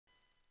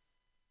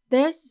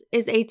This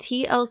is a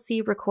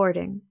TLC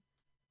recording.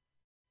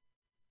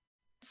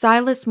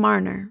 Silas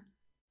Marner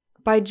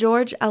by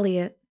George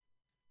Eliot.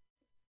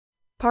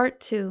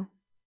 Part 2,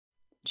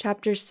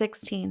 Chapter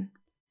 16.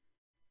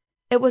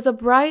 It was a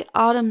bright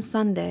autumn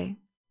Sunday,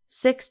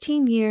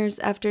 16 years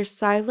after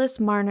Silas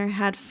Marner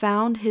had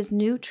found his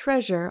new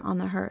treasure on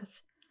the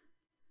hearth.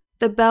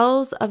 The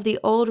bells of the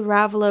old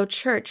Raveloe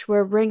church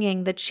were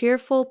ringing the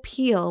cheerful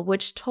peal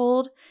which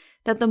told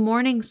that the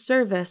morning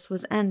service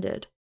was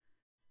ended.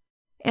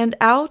 And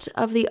out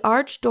of the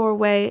arched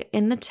doorway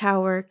in the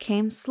tower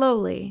came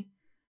slowly,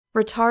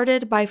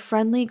 retarded by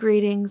friendly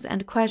greetings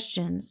and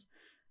questions,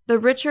 the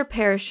richer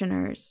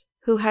parishioners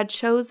who had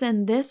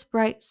chosen this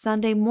bright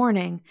Sunday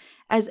morning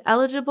as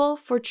eligible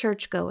for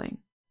church-going.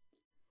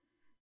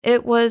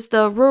 It was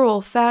the rural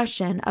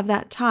fashion of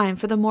that time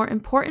for the more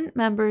important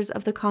members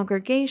of the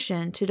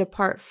congregation to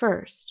depart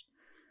first,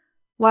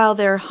 while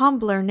their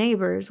humbler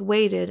neighbors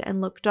waited and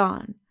looked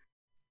on,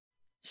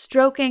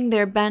 stroking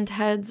their bent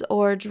heads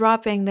or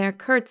dropping their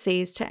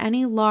curtsies to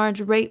any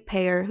large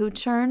ratepayer who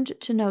turned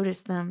to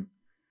notice them.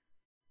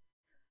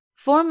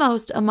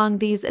 Foremost among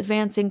these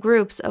advancing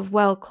groups of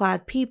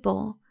well-clad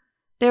people,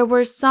 there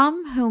were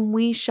some whom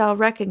we shall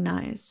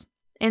recognize,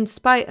 in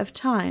spite of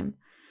time,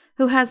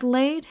 who has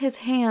laid his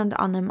hand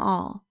on them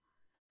all.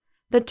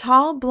 The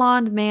tall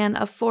blond man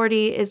of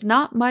 40 is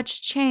not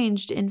much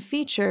changed in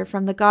feature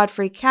from the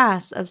Godfrey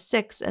Cass of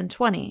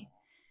 26.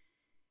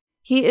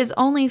 He is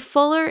only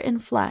fuller in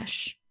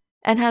flesh,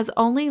 and has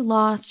only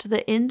lost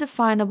the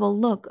indefinable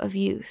look of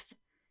youth,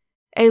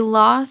 a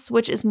loss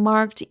which is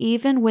marked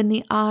even when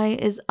the eye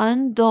is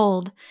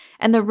undulled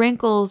and the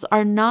wrinkles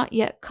are not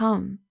yet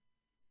come.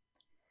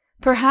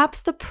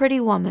 Perhaps the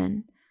pretty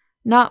woman,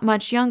 not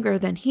much younger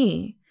than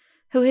he,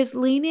 who is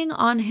leaning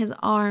on his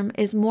arm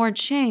is more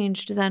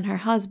changed than her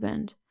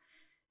husband.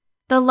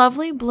 The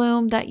lovely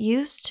bloom that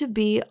used to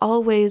be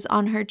always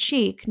on her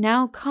cheek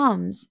now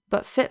comes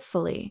but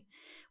fitfully,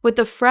 with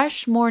the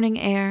fresh morning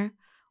air,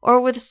 or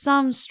with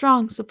some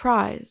strong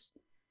surprise.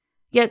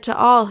 Yet to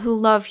all who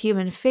love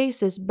human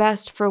faces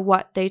best for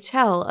what they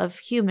tell of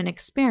human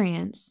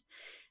experience,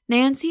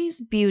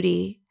 Nancy's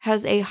beauty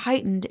has a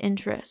heightened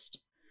interest.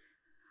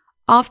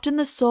 Often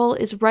the soul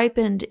is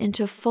ripened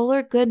into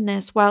fuller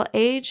goodness while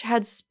age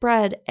had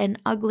spread an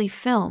ugly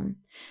film,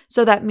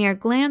 so that mere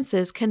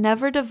glances can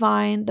never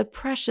divine the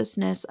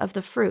preciousness of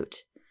the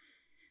fruit.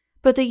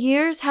 But the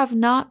years have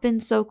not been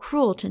so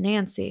cruel to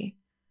Nancy.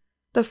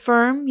 The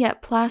firm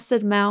yet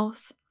placid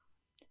mouth,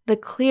 the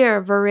clear,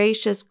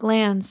 voracious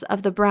glance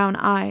of the brown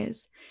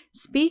eyes,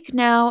 speak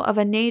now of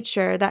a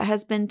nature that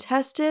has been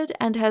tested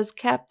and has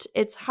kept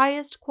its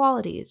highest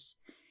qualities,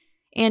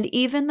 and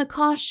even the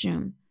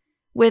costume,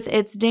 with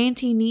its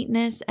dainty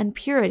neatness and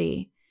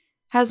purity,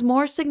 has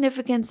more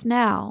significance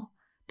now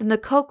than the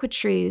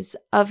coquetries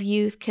of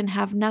youth can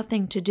have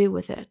nothing to do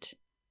with it.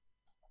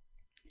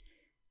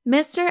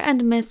 Mr.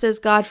 and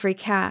Mrs. Godfrey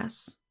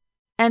Cass,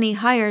 any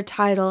higher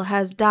title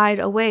has died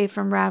away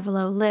from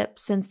Raveloe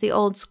lips since the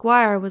old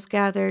squire was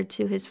gathered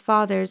to his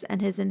fathers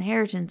and his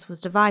inheritance was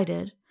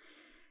divided,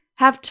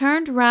 have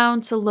turned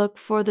round to look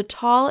for the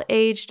tall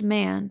aged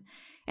man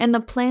and the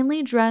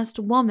plainly dressed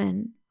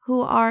woman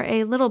who are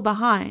a little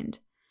behind,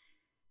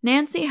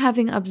 Nancy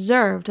having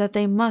observed that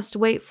they must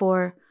wait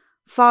for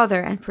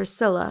Father and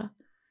Priscilla,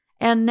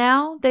 and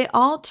now they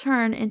all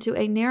turn into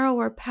a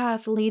narrower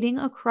path leading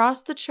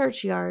across the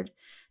churchyard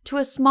to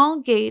a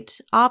small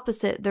gate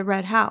opposite the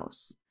Red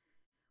House.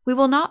 We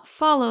will not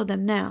follow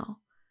them now,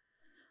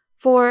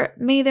 for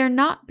may there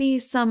not be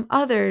some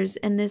others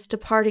in this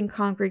departing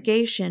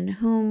congregation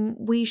whom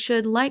we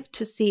should like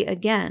to see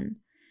again,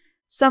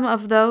 some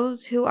of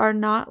those who are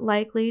not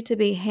likely to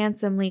be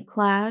handsomely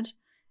clad,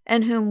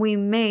 and whom we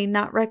may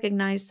not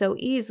recognize so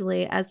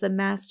easily as the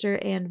master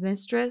and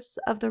mistress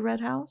of the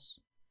Red House?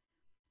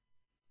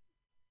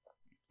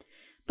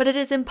 But it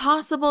is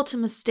impossible to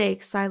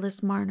mistake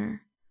Silas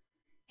Marner.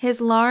 His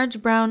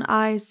large brown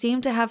eyes seem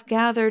to have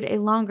gathered a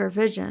longer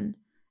vision,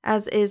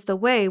 as is the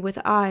way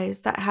with eyes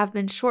that have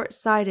been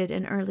short-sighted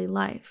in early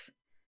life,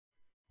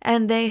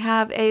 and they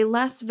have a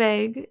less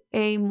vague,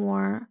 a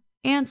more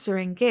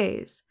answering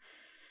gaze.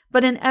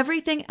 But in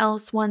everything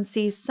else one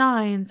sees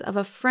signs of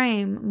a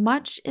frame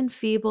much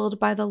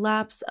enfeebled by the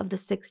lapse of the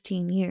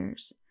 16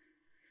 years.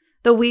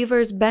 The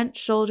weaver's bent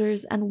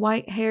shoulders and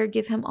white hair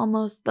give him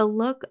almost the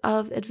look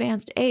of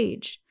advanced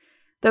age,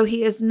 though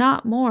he is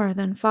not more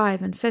than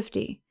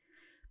 55.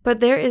 But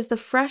there is the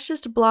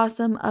freshest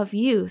blossom of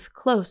youth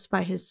close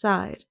by his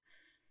side,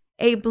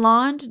 a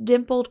blonde,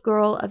 dimpled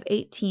girl of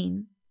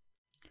 18,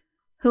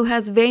 who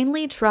has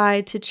vainly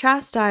tried to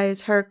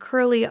chastise her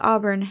curly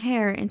auburn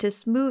hair into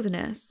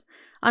smoothness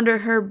under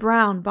her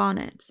brown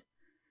bonnet.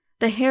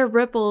 The hair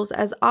ripples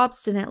as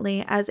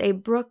obstinately as a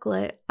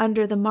brooklet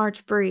under the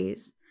March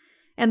breeze,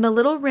 and the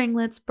little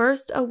ringlets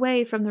burst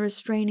away from the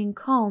restraining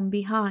comb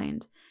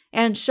behind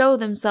and show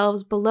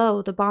themselves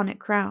below the bonnet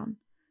crown.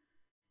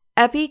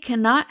 Eppie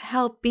cannot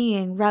help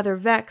being rather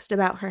vexed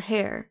about her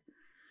hair,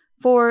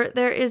 for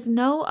there is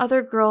no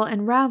other girl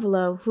in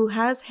Raveloe who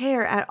has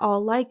hair at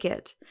all like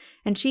it,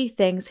 and she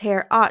thinks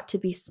hair ought to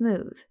be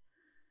smooth.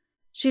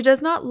 She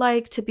does not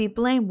like to be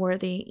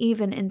blameworthy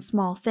even in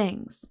small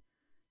things.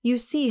 You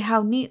see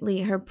how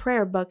neatly her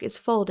prayer book is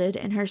folded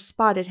in her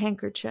spotted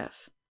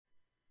handkerchief.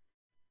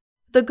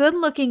 The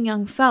good-looking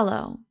young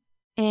fellow,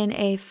 in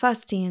a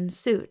fustian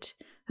suit,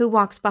 who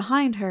walks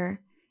behind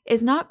her,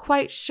 is not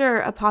quite sure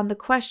upon the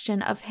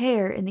question of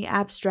hair in the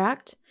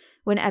abstract,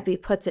 when Eppie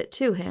puts it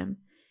to him,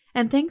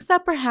 and thinks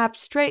that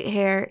perhaps straight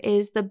hair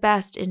is the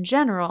best in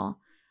general,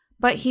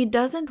 but he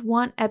doesn't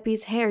want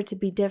Eppie's hair to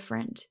be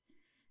different.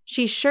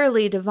 She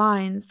surely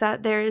divines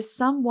that there is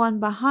some one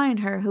behind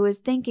her who is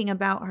thinking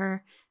about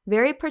her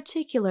very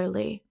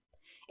particularly,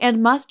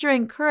 and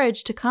mustering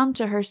courage to come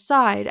to her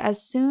side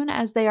as soon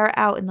as they are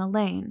out in the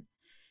lane.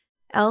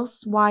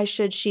 Else why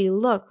should she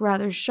look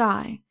rather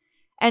shy,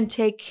 and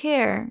take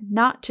care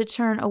not to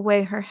turn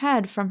away her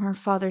head from her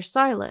father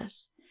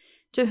Silas,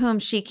 to whom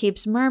she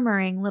keeps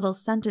murmuring little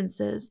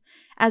sentences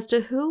as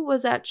to who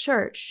was at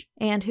church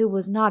and who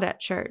was not at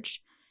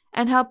church,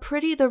 and how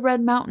pretty the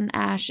red mountain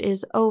ash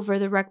is over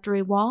the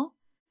rectory wall?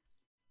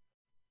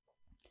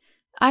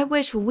 I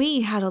wish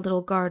we had a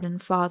little garden,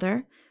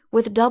 father,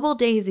 with double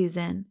daisies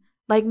in,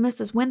 like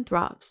Mrs.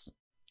 Winthrop's,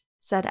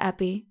 said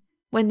Eppie,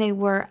 when they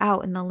were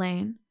out in the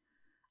lane.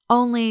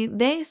 Only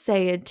they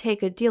say it'd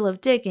take a deal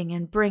of digging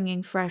and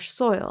bringing fresh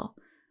soil.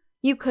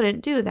 You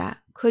couldn't do that,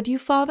 could you,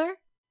 father?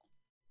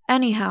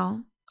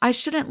 Anyhow, I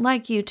shouldn't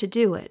like you to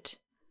do it,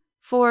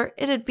 for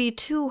it'd be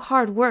too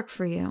hard work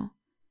for you.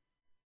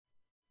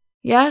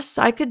 Yes,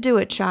 I could do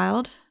it,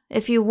 child,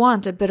 if you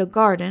want a bit of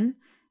garden.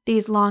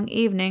 These long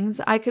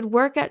evenings I could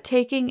work at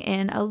taking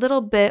in a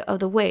little bit of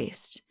the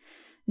waste,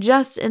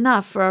 just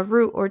enough for a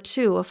root or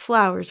two of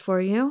flowers for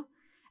you,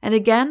 and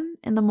again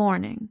in the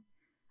morning.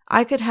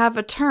 I could have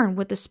a turn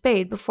with the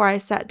spade before I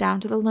sat down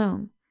to the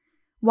loom.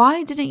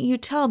 Why didn't you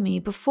tell me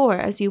before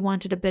as you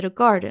wanted a bit of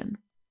garden?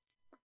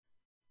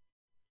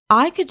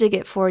 I could dig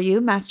it for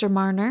you, Master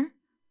Marner,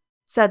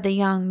 said the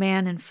young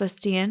man in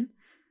fustian,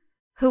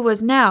 who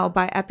was now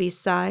by Eppie's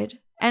side,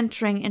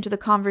 entering into the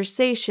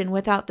conversation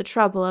without the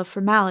trouble of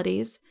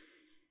formalities.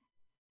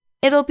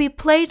 It'll be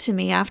play to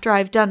me after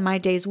I've done my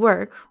day's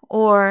work,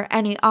 or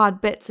any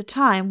odd bits of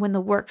time when the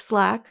work's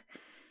slack,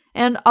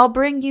 and I'll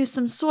bring you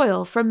some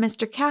soil from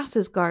Mr.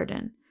 Cass's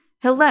garden.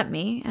 He'll let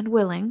me, and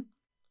willing.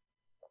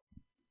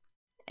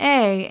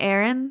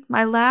 Aaron,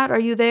 my lad, are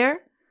you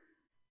there?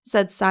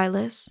 Said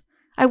Silas.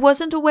 I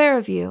wasn't aware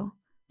of you,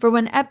 for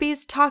when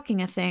Eppie's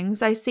talking of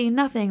things, I see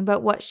nothing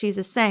but what she's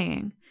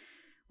a-saying.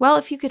 Well,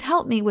 if you could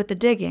help me with the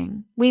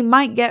digging, we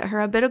might get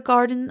her a bit of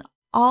garden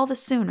all the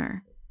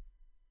sooner.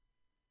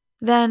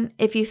 Then,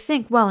 if you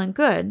think well and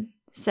good,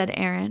 said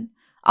Aaron,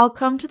 I'll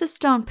come to the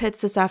stone pits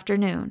this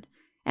afternoon,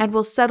 and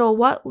we'll settle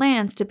what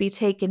land's to be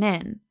taken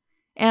in,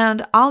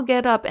 and I'll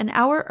get up an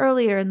hour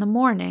earlier in the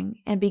morning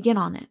and begin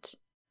on it.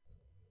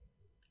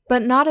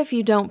 But not if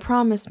you don't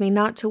promise me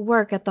not to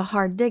work at the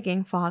hard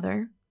digging,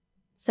 father,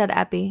 said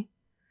Eppie,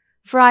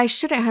 for I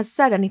shouldn't have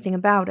said anything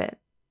about it,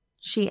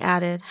 she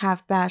added,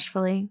 half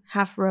bashfully,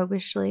 half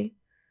roguishly.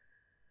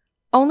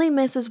 Only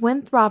Mrs.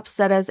 Winthrop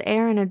said as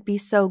Aaron'd be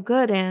so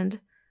good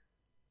and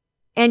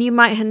you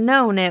might have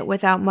known it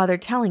without mother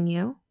telling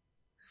you,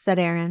 said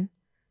Aaron.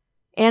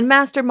 And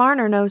Master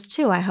Marner knows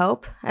too, I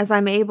hope, as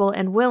I'm able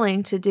and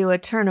willing to do a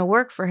turn of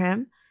work for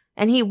him,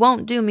 and he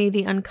won't do me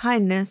the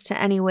unkindness to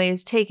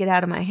anyways take it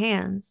out of my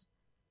hands.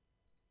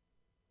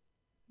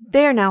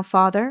 There now,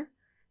 father,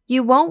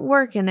 you won't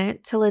work in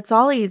it till it's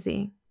all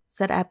easy,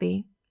 said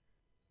Eppie.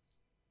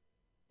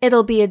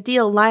 It'll be a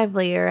deal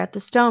livelier at the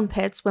stone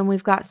pits when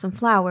we've got some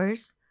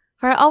flowers,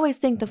 for I always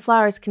think the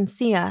flowers can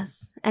see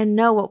us and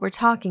know what we're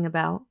talking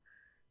about,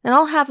 and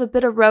I'll have a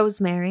bit of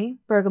rosemary,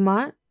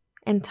 bergamot,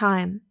 and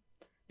thyme,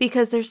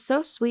 because they're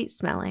so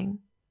sweet-smelling.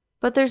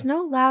 But there's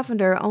no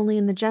lavender only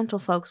in the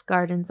gentlefolks'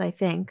 gardens, I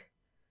think.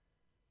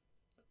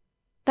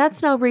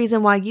 That's no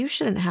reason why you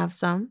shouldn't have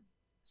some,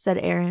 said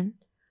Aaron,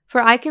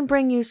 for I can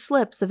bring you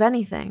slips of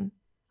anything.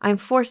 I'm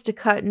forced to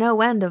cut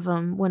no end of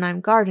 'em when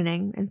I'm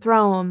gardening and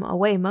throw 'em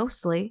away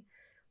mostly.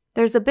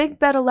 There's a big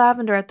bed of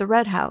lavender at the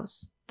Red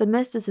House. The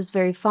missus is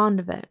very fond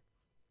of it.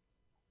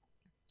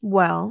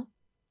 Well,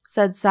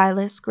 said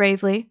Silas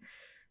gravely,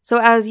 so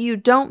as you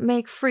don't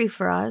make free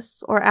for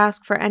us, or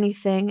ask for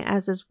anything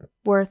as is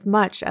worth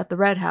much at the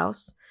Red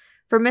House,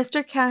 for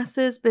Mr.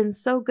 Cass's been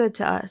so good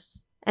to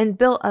us, and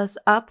built us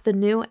up the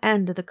new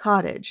end of the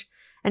cottage,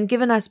 and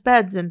given us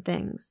beds and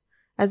things,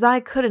 as I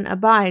couldn't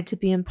abide to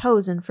be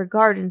imposin' for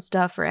garden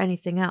stuff or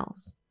anything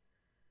else.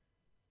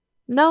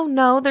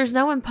 No, there's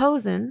no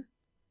imposin',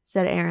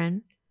 said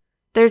Aaron.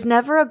 There's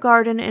never a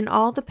garden in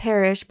all the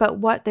parish but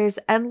what there's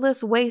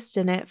endless waste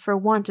in it for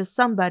want of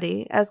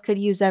somebody as could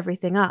use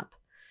everything up.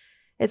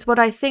 It's what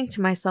I think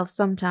to myself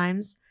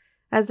sometimes,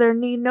 as there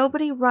need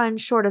nobody run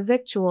short of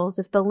victuals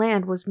if the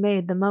land was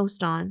made the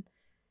most on,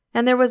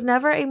 and there was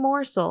never a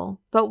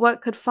morsel but what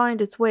could find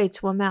its way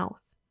to a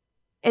mouth.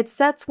 It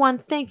sets one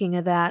thinking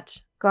of that,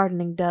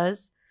 gardening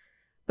does,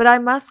 but I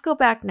must go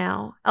back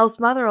now, else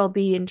Mother'll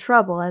be in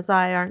trouble as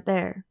I aren't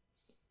there."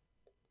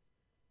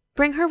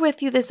 "Bring her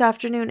with you this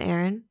afternoon,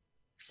 Aaron,"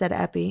 said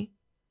Eppie.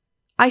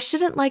 "I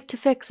shouldn't like to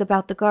fix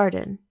about the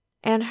garden,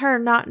 and her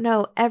not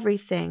know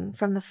everything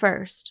from the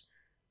first.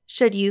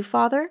 Should you,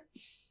 Father?"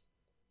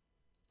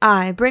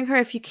 "Aye, bring her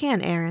if you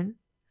can, Aaron,"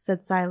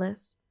 said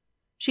Silas.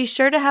 "She's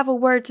sure to have a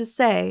word to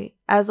say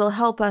as'll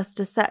help us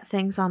to set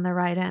things on the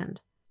right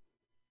end."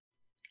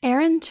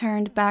 Aaron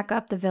turned back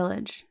up the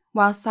village,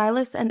 while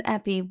Silas and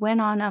Eppie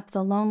went on up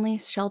the lonely,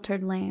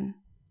 sheltered lane.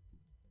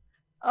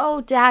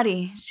 "Oh,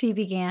 Daddy," she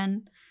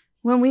began,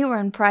 when we were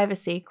in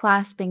privacy,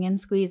 clasping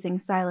and squeezing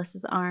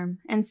Silas's arm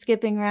and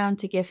skipping round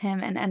to give him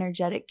an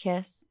energetic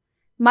kiss.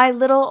 "My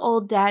little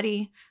old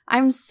Daddy,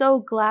 I'm so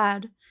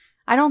glad.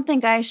 I don't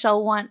think I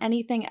shall want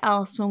anything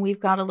else when we've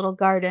got a little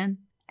garden.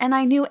 And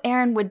I knew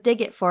Aaron would dig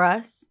it for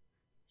us,"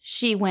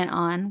 she went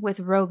on with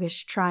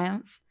roguish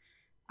triumph.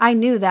 "I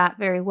knew that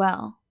very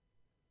well."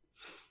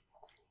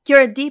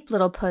 "You're a deep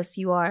little puss,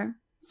 you are,"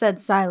 said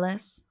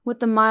Silas, with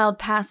the mild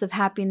passive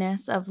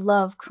happiness of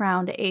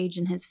love-crowned age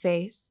in his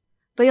face.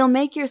 "But you'll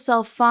make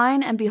yourself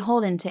fine and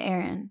beholden to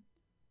Aaron."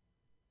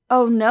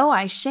 "Oh, no,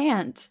 I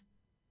shan't,"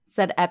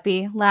 said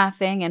Eppie,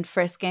 laughing and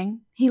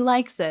frisking. "He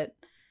likes it."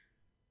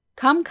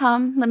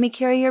 Come, let me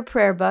carry your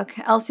prayer book,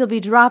 else you'll be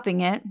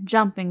dropping it,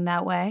 jumping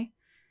that way."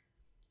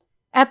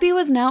 Eppie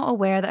was now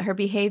aware that her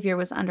behavior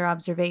was under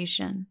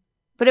observation,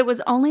 but it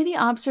was only the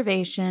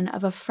observation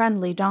of a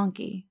friendly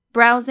donkey,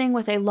 browsing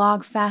with a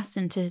log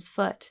fastened to his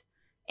foot,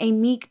 a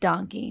meek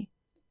donkey,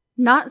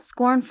 not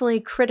scornfully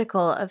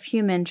critical of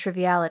human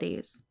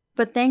trivialities,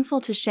 but thankful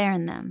to share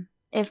in them,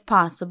 if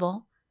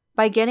possible,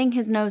 by getting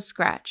his nose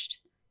scratched,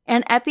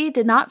 and Eppie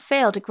did not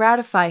fail to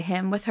gratify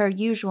him with her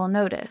usual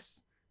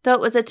notice, though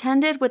it was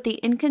attended with the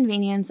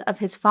inconvenience of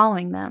his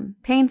following them,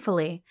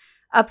 painfully,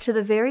 up to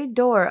the very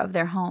door of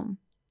their home.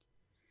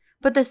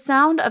 But the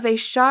sound of a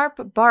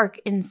sharp bark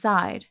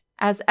inside,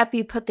 as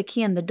Eppie put the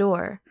key in the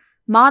door,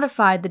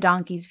 modified the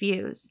donkey's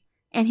views,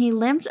 and he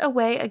limped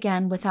away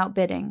again without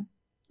bidding.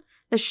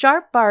 The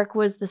sharp bark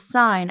was the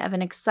sign of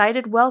an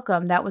excited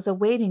welcome that was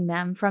awaiting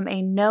them from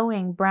a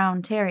knowing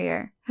brown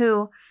terrier,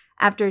 who,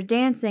 after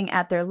dancing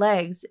at their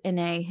legs in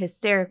a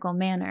hysterical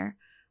manner,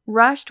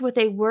 rushed with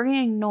a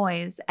worrying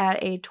noise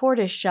at a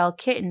tortoise-shell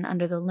kitten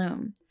under the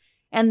loom,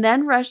 and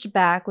then rushed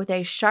back with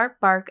a sharp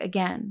bark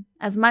again,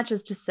 as much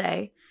as to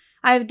say,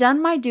 "I have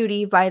done my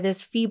duty by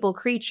this feeble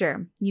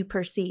creature, you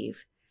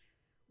perceive,"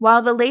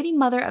 while the lady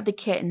mother of the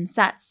kitten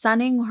sat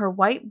sunning her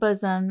white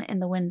bosom in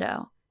the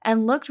window,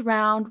 and looked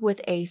round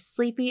with a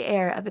sleepy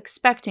air of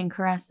expecting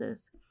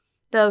caresses,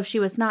 though she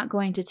was not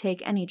going to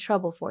take any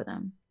trouble for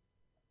them.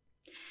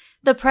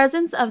 The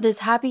presence of this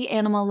happy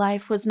animal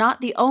life was not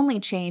the only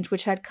change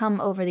which had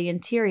come over the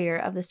interior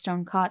of the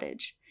stone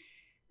cottage.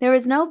 There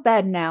was no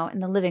bed now in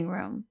the living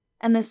room,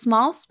 and the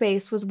small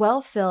space was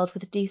well filled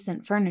with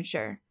decent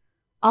furniture,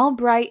 all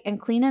bright and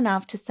clean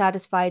enough to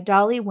satisfy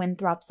Dolly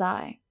Winthrop's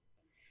eye.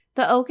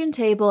 The oaken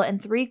table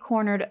and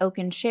three-cornered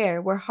oaken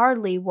chair were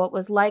hardly what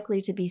was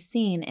likely to be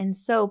seen in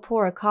so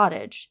poor a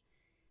cottage.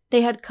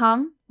 They had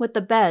come, with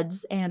the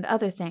beds and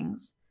other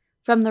things,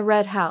 from the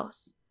Red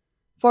House,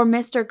 for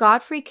Mr.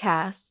 Godfrey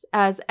Cass,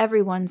 as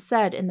everyone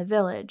said in the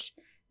village,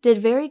 did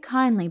very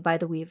kindly by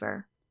the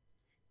weaver,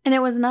 and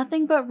it was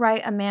nothing but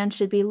right a man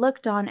should be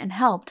looked on and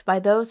helped by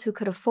those who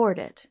could afford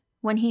it,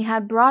 when he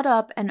had brought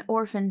up an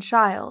orphan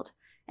child,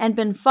 and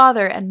been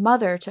father and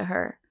mother to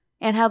her,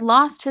 and had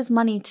lost his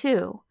money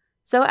too,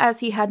 so as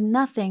he had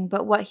nothing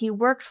but what he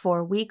worked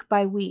for week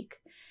by week,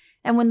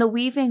 and when the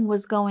weaving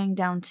was going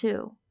down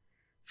too,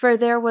 for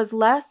there was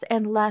less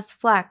and less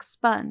flax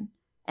spun,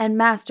 and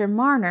Master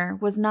Marner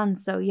was none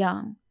so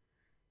young.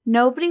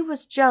 Nobody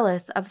was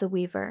jealous of the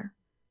weaver,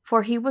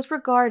 for he was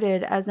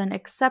regarded as an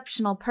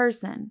exceptional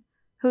person,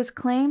 whose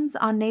claims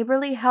on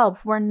neighborly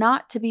help were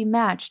not to be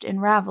matched in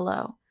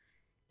Raveloe.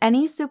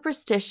 Any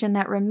superstition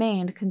that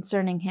remained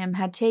concerning him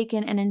had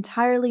taken an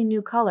entirely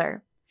new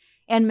color,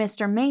 and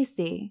Mr.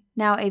 Macy,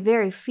 now a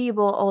very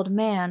feeble old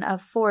man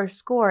of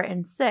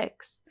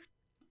 86,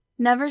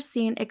 never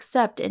seen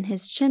except in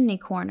his chimney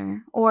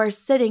corner or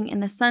sitting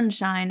in the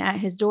sunshine at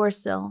his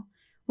door-sill,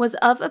 was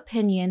of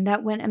opinion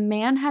that when a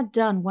man had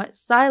done what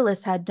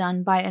Silas had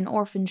done by an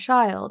orphan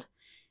child,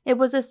 it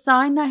was a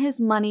sign that his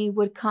money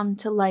would come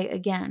to light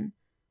again,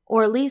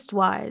 or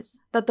leastwise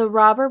that the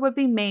robber would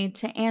be made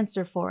to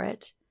answer for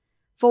it.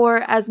 For,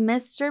 as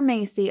Mr.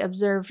 Macy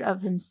observed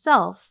of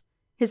himself,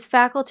 his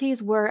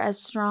faculties were as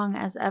strong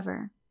as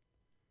ever.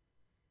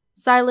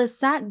 Silas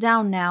sat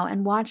down now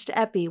and watched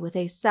Eppie with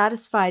a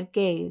satisfied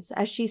gaze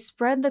as she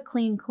spread the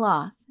clean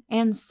cloth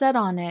and set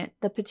on it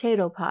the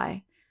potato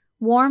pie,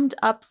 warmed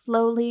up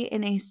slowly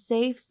in a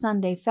safe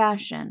Sunday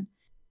fashion,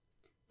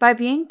 by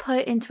being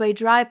put into a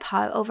dry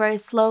pot over a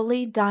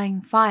slowly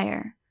dying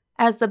fire,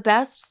 as the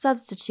best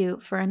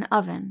substitute for an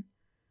oven.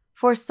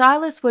 For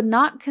Silas would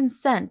not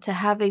consent to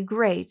have a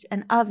grate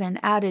and oven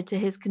added to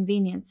his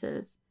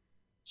conveniences.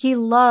 He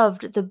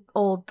loved the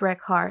old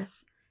brick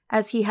hearth,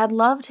 as he had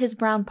loved his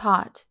brown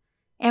pot,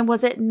 And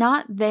was it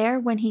not there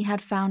when he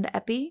had found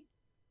Eppie?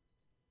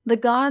 The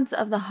gods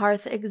of the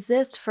hearth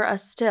exist for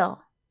us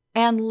still,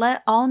 and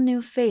let all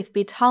new faith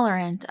be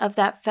tolerant of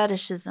that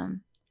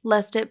fetishism,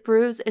 lest it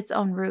bruise its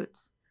own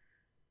roots.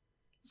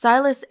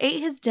 Silas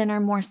ate his dinner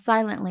more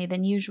silently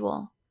than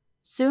usual,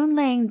 soon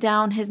laying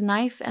down his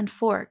knife and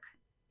fork,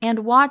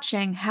 and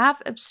watching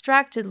half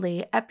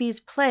abstractedly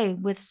Eppie's play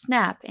with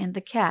Snap and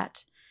the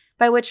cat,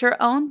 by which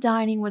her own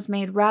dining was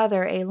made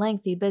rather a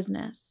lengthy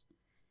business.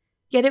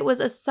 Yet it was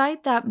a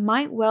sight that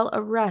might well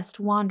arrest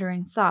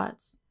wandering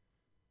thoughts.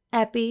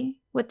 Eppie,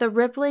 with the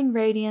rippling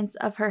radiance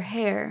of her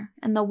hair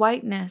and the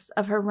whiteness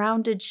of her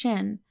rounded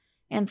chin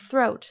and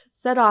throat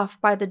set off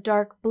by the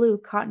dark blue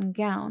cotton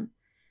gown,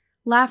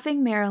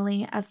 laughing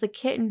merrily as the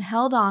kitten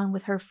held on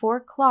with her 4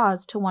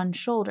 claws to one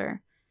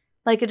shoulder,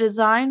 like a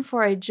design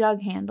for a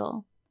jug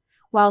handle,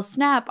 while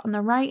Snap on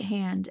the right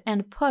hand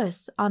and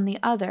Puss on the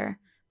other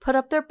put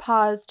up their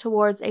paws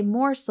towards a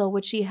morsel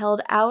which she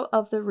held out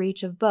of the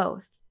reach of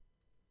both.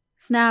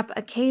 Snap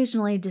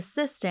occasionally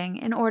desisting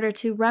in order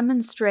to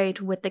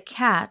remonstrate with the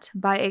cat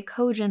by a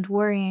cogent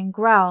worrying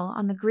growl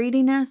on the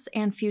greediness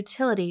and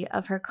futility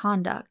of her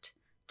conduct,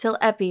 till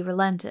Eppie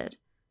relented,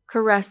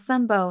 caressed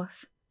them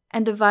both,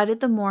 and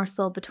divided the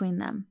morsel between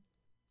them.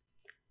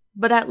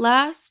 But at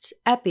last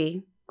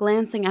Eppie,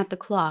 glancing at the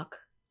clock,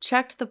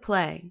 checked the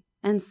play,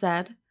 and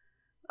said,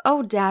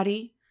 "Oh,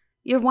 Daddy,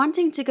 you're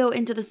wanting to go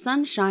into the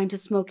sunshine to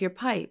smoke your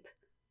pipe,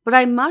 but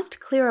I must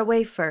clear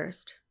away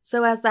first,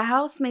 so as the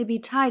house may be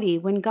tidy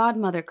when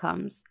Godmother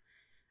comes.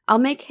 I'll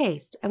make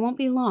haste, I won't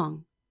be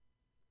long."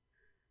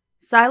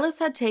 Silas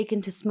had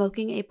taken to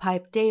smoking a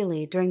pipe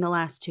daily during the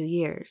last 2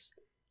 years,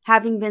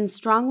 having been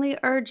strongly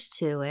urged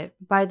to it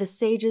by the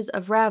sages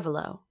of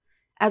Raveloe,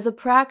 as a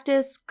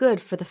practice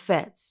good for the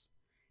fits,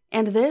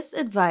 and this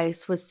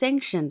advice was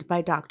sanctioned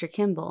by Dr.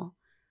 Kimball,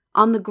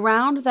 on the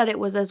ground that it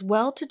was as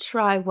well to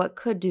try what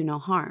could do no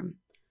harm,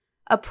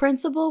 a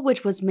principle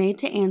which was made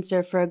to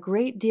answer for a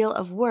great deal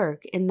of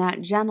work in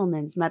that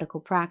gentleman's medical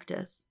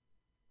practice.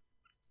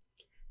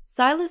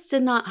 Silas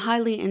did not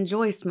highly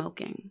enjoy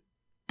smoking,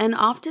 and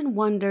often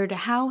wondered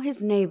how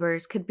his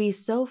neighbors could be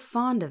so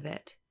fond of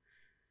it.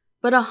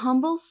 But a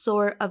humble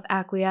sort of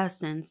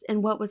acquiescence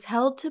in what was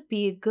held to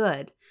be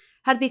good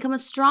had become a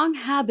strong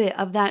habit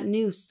of that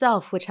new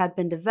self which had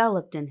been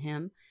developed in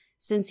him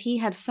since he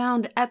had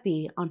found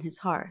Eppie on his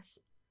hearth.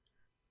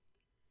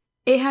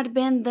 It had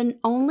been the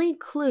only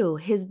clue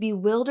his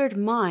bewildered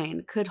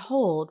mind could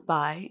hold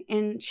by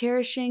in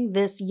cherishing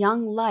this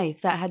young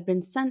life that had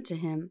been sent to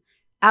him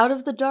out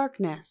of the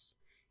darkness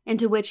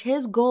into which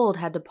his gold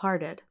had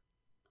departed.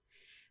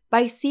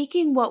 By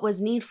seeking what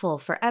was needful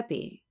for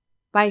Eppie,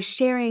 by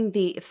sharing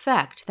the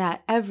effect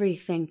that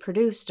everything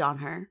produced on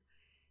her,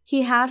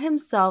 he had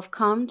himself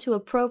come to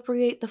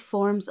appropriate the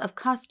forms of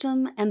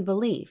custom and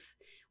belief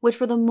which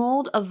were the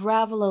mold of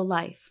Raveloe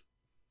life,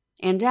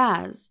 and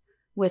as,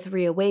 with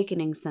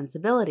reawakening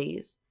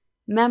sensibilities,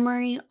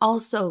 memory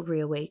also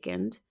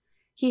reawakened,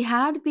 he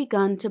had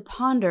begun to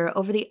ponder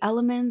over the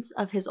elements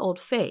of his old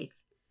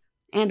faith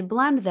and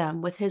blend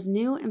them with his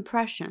new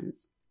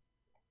impressions,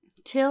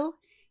 till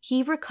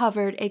he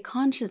recovered a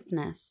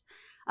consciousness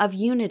of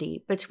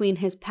unity between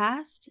his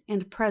past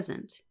and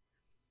present.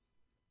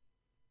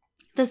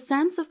 The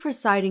sense of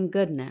presiding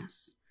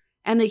goodness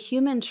and the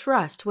human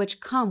trust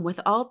which come with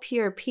all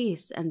pure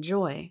peace and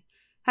joy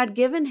had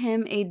given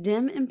him a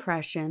dim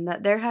impression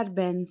that there had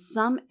been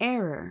some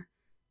error,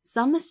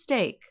 some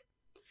mistake,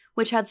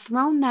 which had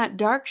thrown that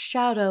dark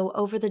shadow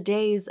over the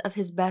days of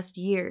his best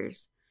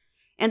years,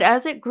 and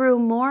as it grew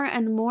more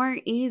and more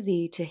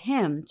easy to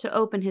him to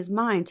open his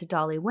mind to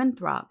Dolly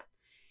Winthrop,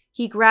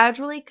 he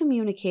gradually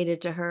communicated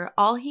to her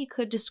all he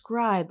could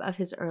describe of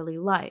his early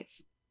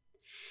life.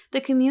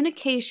 The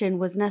communication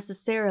was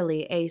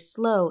necessarily a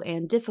slow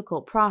and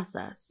difficult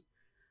process,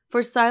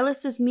 for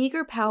Silas's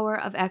meager power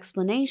of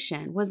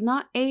explanation was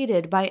not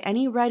aided by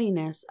any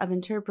readiness of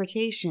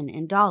interpretation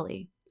in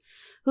Dolly,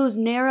 whose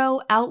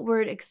narrow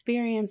outward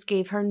experience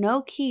gave her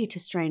no key to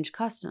strange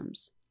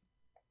customs,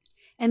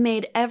 and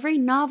made every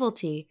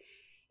novelty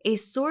a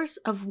source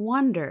of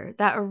wonder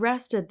that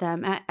arrested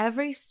them at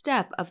every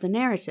step of the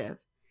narrative.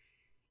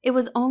 It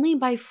was only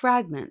by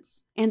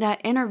fragments and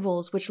at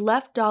intervals which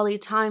left Dolly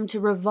time to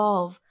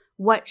revolve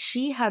what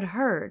she had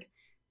heard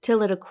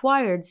till it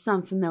acquired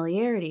some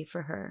familiarity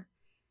for her,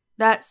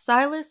 that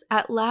Silas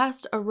at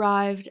last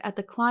arrived at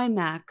the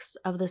climax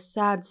of the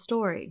sad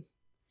story,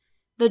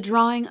 the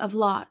drawing of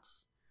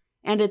lots,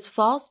 and its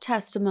false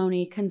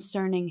testimony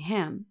concerning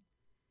him.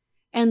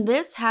 And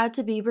this had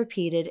to be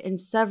repeated in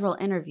several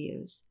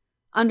interviews,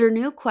 under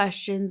new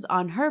questions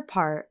on her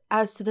part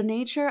as to the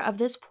nature of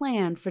this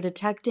plan for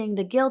detecting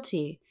the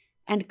guilty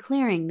and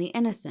clearing the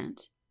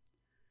innocent.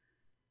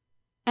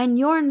 "And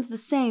yourn's the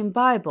same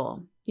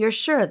Bible, you're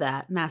sure of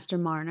that, Master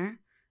Marner?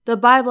 The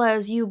Bible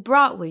as you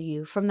brought with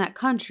you from that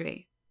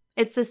country?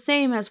 It's the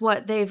same as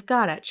what they've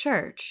got at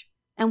church,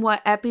 and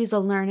what Eppie's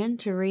a-learning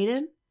to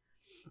readin'?"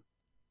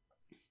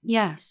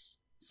 "Yes,"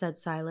 said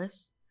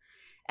Silas,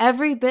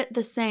 "every bit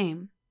the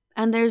same,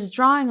 and there's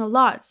drawing o'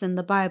 lots in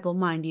the Bible,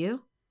 mind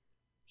you.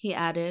 he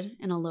added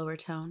in a lower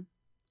tone.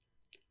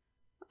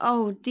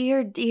 "Oh,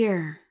 dear,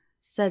 dear,"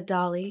 said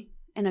Dolly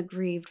in a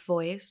grieved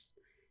voice,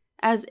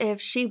 as if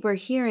she were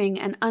hearing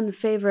an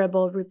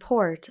unfavorable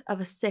report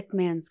of a sick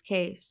man's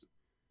case.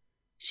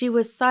 She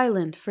was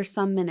silent for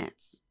some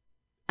minutes.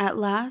 At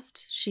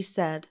last she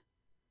said,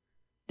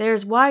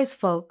 "There's wise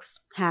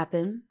folks,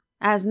 happen,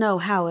 as know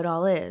how it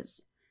all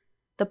is.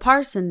 The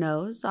parson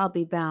knows, I'll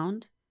be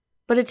bound,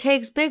 but it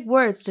takes big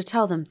words to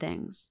tell them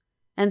things,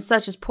 and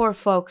such as poor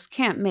folks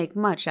can't make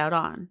much out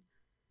on.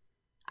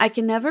 I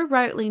can never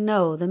rightly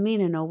know the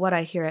meaning o' what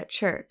I hear at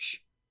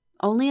church,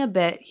 only a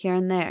bit here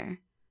and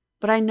there,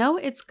 but I know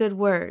it's good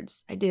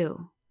words, I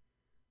do.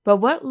 But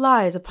what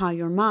lies upon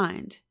your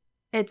mind?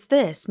 It's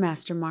this,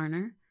 Master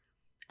Marner,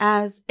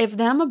 as if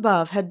them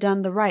above had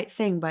done the right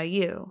thing by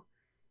you,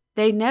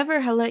 they'd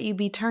never ha' let you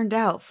be turned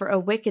out for a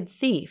wicked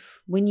thief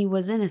when you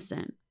was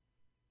innocent."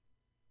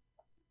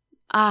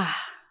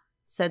 "Ah,"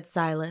 said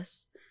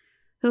Silas,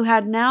 who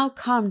had now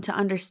come to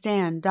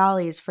understand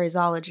Dolly's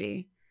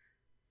phraseology.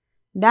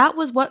 "That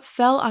was what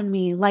fell on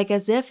me like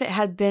as if it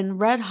had been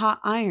red-hot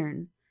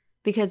iron,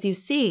 because you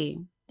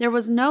see, there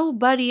was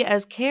nobody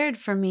as cared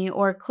for me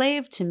or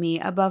clave to me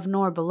above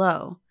nor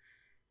below,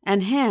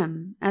 and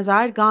him as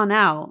I'd gone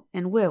out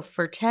and with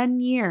for 10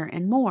 year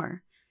and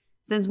more,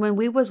 since when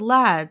we was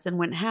lads and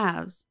went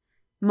halves,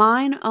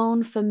 mine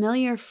own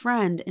familiar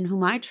friend in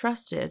whom I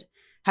trusted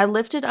had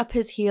lifted up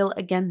his heel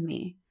again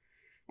me,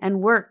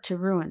 and worked to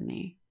ruin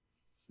me.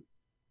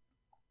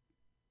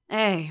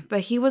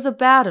 But he was a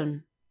bad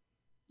un.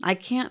 I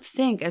can't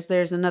think as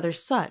there's another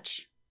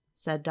such,"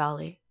 said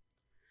Dolly.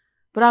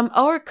 "But I'm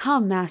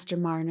o'ercome, Master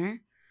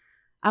Marner.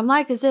 I'm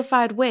like as if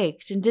I'd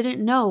waked and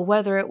didn't know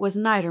whether it was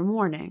night or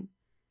morning.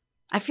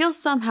 I feel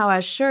somehow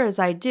as sure as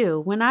I do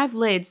when I've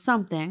laid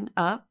something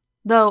up,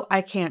 though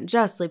I can't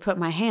justly put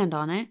my hand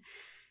on it,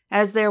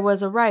 as there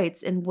was a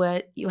rights in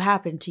what you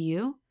happened to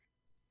you.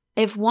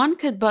 If one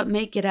could but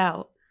make it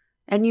out,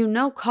 and you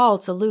no call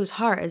to lose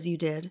heart as you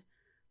did,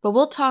 but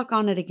we'll talk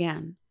on it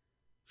again.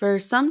 For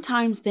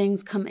sometimes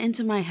things come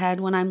into my head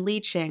when I'm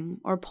leeching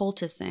or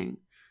poulticing,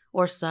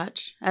 or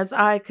such, as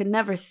I could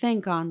never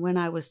think on when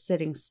I was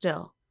sitting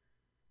still."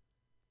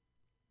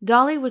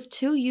 Dolly was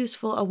too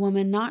useful a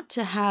woman not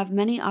to have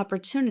many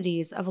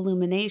opportunities of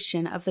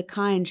illumination of the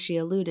kind she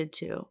alluded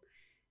to,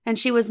 and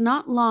she was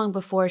not long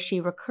before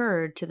she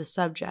recurred to the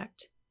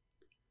subject.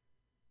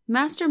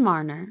 "Master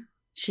Marner,"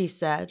 she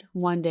said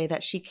one day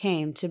that she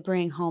came to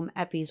bring home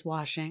Eppie's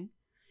washing,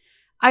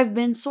 "I've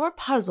been sore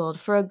puzzled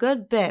for a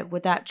good bit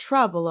with that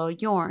trouble o'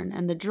 yourn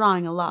and the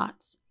drawing o'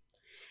 lots,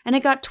 and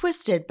it got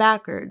twisted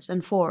backwards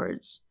and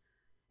forwards,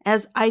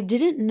 as I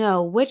didn't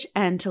know which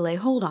end to lay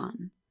hold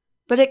on.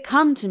 But it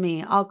come to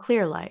me all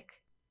clear like,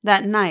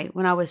 that night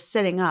when I was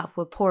sitting up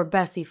with poor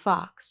Bessie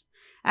Fox,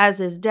 as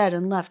is dead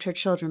and left her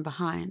children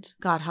behind,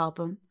 God help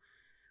 'em.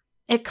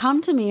 It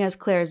come to me as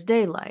clear as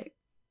daylight,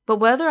 but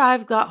whether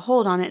I've got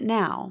hold on it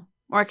now,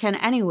 or can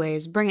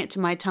anyways bring it to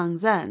my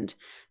tongue's end,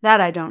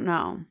 that I don't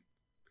know.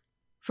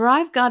 For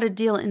I've got a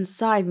deal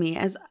inside me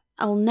as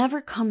I'll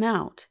never come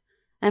out,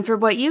 and for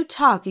what you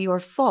talk of your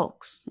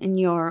folks in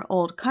your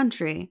old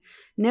country,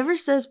 never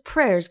says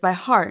prayers by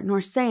heart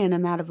nor saying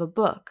 'em out of a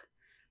book.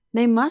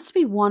 They must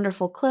be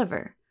wonderful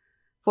clever,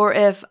 for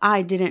if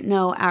I didn't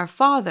know our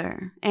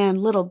Father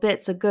and little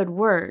bits of good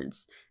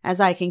words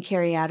as I can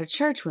carry out of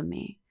church with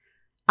me,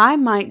 I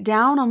might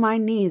down on my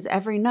knees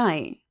every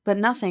night, but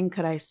nothing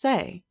could I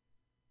say."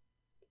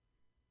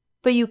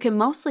 "But you can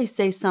mostly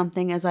say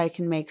something as I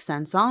can make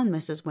sense on,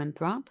 Mrs.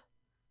 Winthrop,"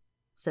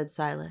 said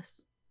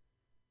Silas.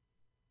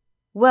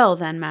 "Well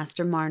then,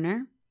 Master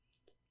Marner,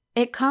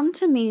 it come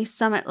to me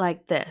summat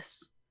like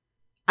this.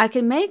 I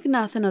can make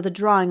nothing of the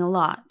drawing o'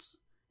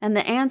 lots, and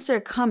the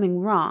answer coming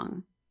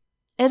wrong.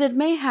 It'd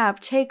mayhap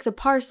take the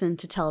parson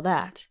to tell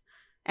that,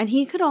 and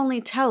he could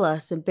only tell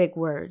us in big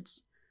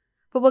words.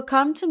 But what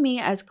come to me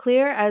as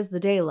clear as the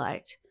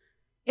daylight,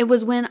 it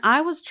was when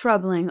I was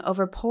troubling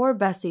over poor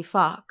Bessie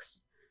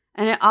Fox,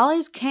 and it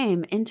always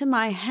came into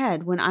my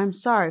head when I'm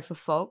sorry for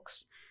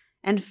folks,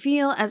 and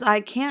feel as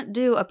I can't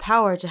do a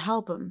power to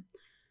help 'em,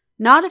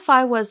 not if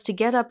I was to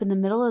get up in the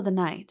middle of the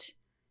night.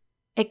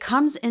 It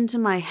comes into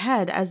my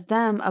head as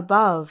them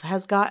above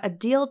has got a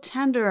deal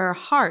tenderer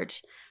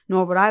heart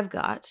nor what I've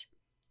got.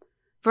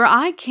 For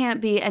I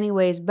can't be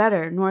anyways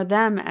better nor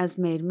them as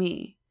made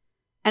me.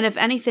 And if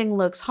anything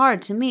looks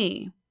hard to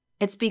me,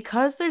 it's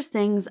because there's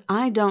things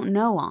I don't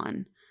know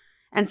on.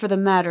 And for the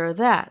matter of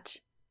that,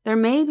 there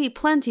may be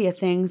plenty of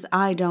things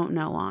I don't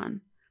know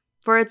on.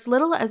 For it's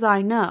little as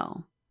I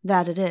know,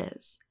 that it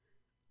is.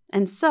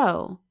 And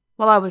so,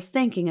 while I was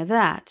thinking of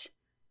that,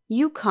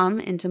 you come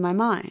into my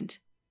mind,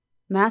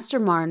 Master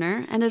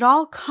Marner, and it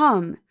all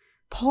come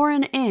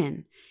pouring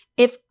in.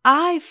 If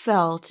I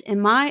felt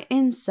in my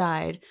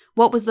inside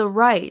what was the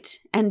right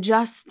and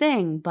just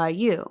thing by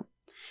you,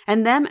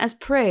 and them as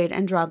prayed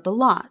and drawed the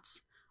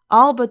lots,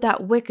 all but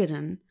that wicked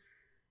un,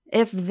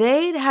 if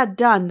they'd had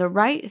done the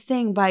right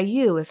thing by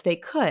you if they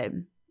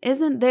could,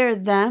 isn't there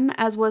them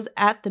as was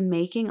at the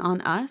making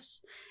on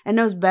us, and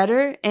knows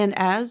better and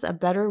as a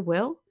better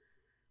will,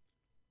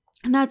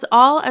 And that's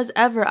all as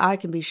ever I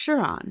can be sure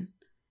on,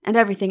 and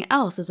everything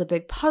else is a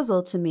big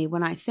puzzle to me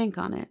when I think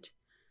on it.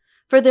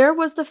 For there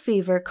was the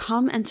fever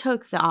come and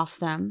took off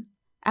them,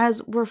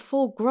 as were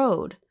full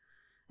growed,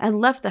 and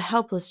left the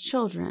helpless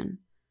children.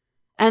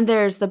 And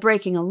there's the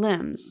breaking of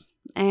limbs,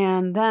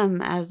 and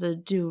them as a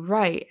do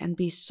right and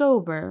be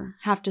sober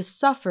have to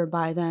suffer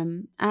by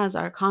them as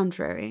are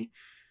contrary.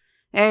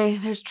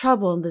 There's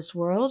trouble in this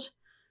world,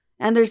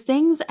 and there's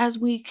things as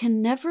we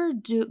can never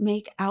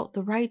make out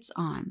the rights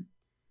on.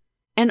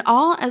 And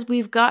all as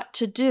we've got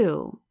to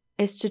do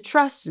is to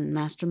trust in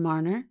Master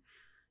Marner,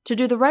 to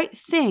do the right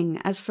thing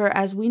as far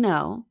as we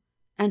know,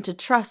 and to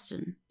trust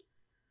in.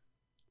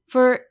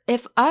 For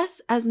if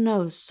us as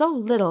knows so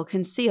little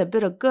can see a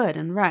bit of good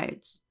and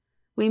rights,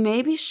 we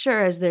may be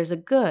sure as there's a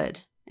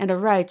good and a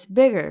rights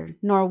bigger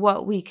nor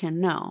what we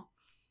can know.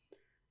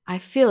 I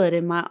feel it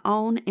in my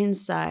own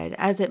inside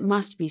as it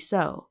must be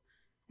so,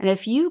 and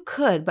if you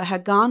could but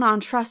have gone on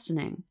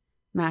trusting,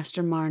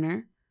 Master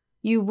Marner,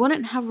 you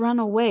wouldn't have run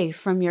away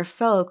from your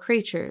fellow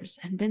creatures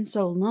and been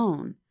so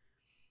lone.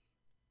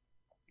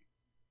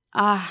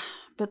 Ah,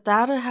 but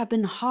that'd have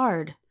been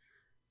hard,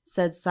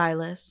 said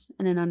Silas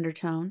in an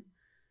undertone.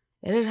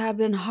 It'd have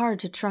been hard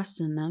to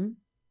trust in them.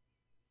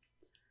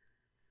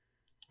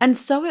 And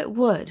so it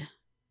would,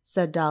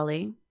 said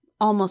Dolly,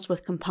 almost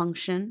with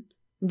compunction.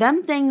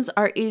 Them things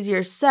are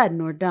easier said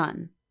nor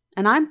done,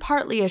 and I'm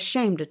partly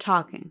ashamed of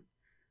talking.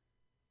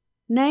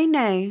 Nay,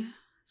 nay,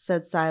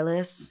 said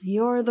Silas,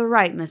 you're the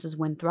right, Mrs.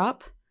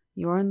 Winthrop.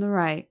 You're in the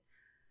right.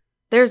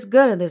 There's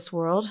good in this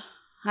world.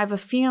 I've a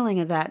feeling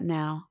of that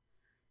now.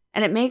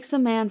 And it makes a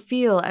man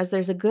feel as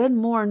there's a good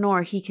more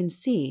nor he can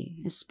see,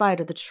 in spite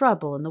of the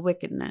trouble and the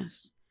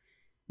wickedness.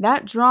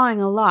 That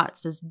drawing of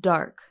lots is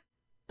dark,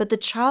 but the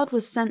child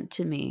was sent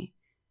to me.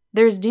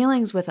 There's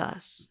dealings with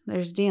us,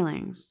 there's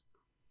dealings.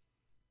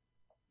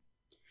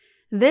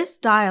 This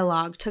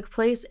dialogue took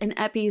place in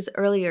Eppie's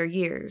earlier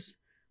years,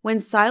 when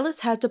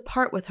Silas had to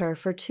part with her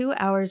for 2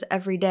 hours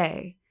every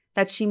day,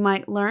 that she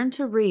might learn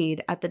to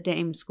read at the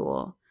dame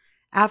school,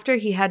 after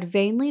he had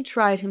vainly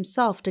tried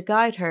himself to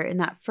guide her in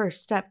that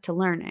first step to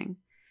learning.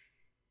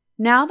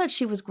 Now that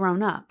she was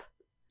grown up,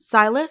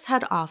 Silas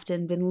had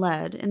often been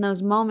led in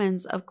those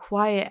moments of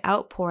quiet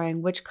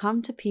outpouring which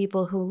come to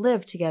people who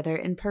live together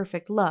in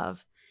perfect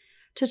love,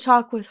 to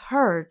talk with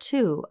her,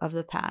 too, of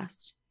the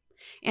past,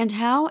 and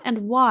how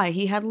and why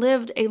he had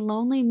lived a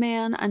lonely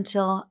man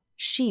until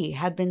she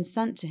had been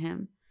sent to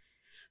him.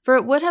 For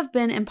it would have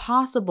been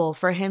impossible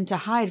for him to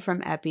hide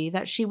from Eppie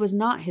that she was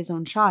not his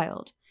own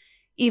child,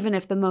 even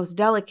if the most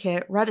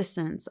delicate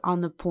reticence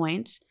on the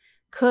point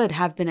could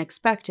have been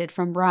expected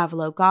from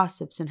Raveloe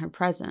gossips in her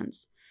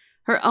presence.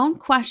 Her own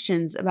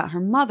questions about her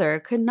mother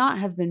could not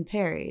have been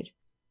parried,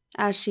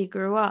 as she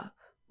grew up,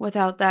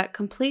 without that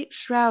complete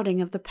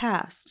shrouding of the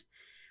past,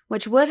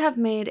 which would have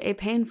made a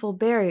painful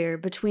barrier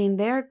between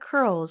their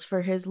curls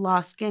for his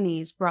lost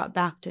guineas brought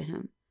back to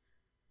him.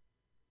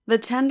 The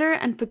tender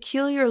and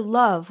peculiar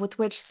love with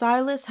which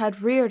Silas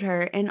had reared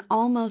her in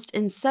almost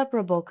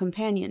inseparable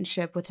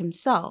companionship with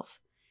himself,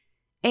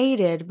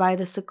 aided by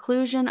the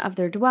seclusion of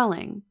their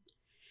dwelling,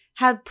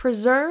 had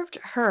preserved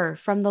her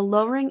from the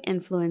lowering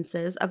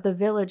influences of the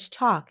village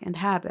talk and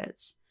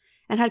habits,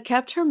 and had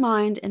kept her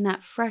mind in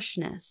that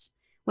freshness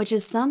which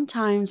is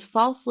sometimes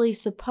falsely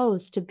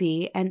supposed to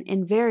be an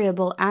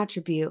invariable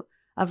attribute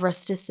of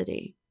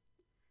rusticity.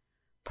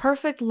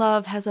 Perfect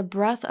love has a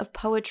breath of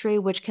poetry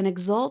which can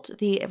exalt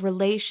the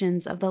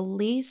relations of the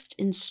least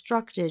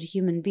instructed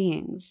human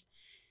beings,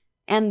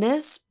 and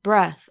this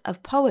breath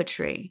of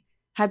poetry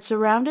had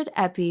surrounded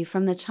Eppie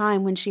from the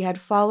time when she had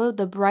followed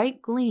the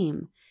bright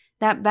gleam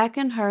that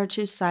beckoned her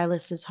to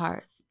Silas's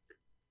hearth,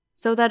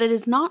 so that it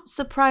is not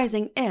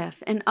surprising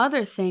if, in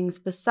other things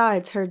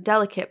besides her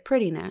delicate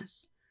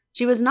prettiness,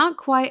 she was not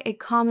quite a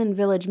common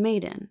village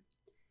maiden,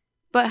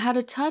 but had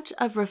a touch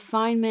of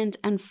refinement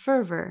and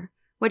fervor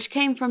which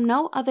came from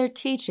no other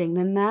teaching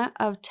than that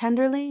of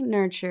tenderly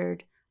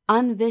nurtured,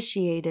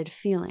 unvitiated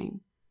feeling.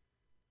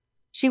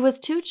 She was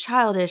too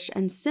childish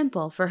and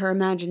simple for her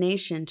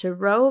imagination to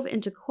rove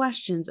into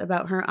questions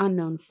about her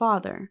unknown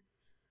father.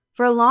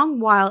 For a long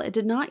while it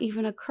did not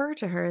even occur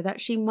to her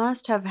that she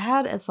must have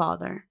had a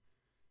father,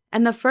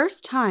 and the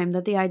first time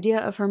that the idea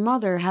of her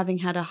mother having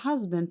had a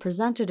husband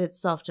presented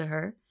itself to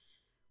her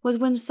was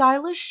when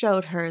Silas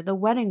showed her the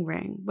wedding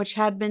ring which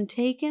had been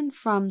taken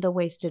from the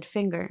wasted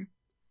finger,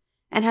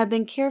 and had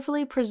been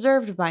carefully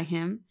preserved by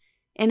him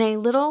in a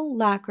little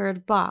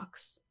lacquered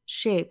box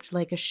shaped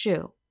like a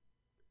shoe.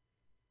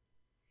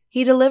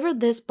 He delivered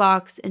this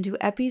box into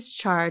Eppie's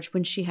charge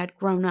when she had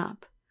grown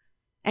up,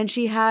 and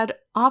she had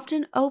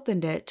often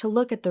opened it to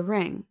look at the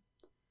ring,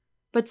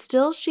 but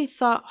still she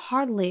thought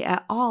hardly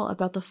at all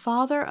about the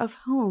father of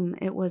whom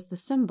it was the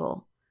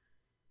symbol.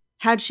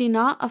 Had she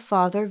not a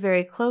father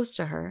very close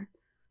to her,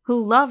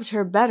 who loved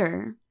her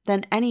better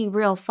than any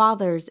real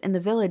fathers in the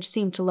village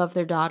seemed to love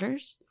their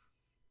daughters?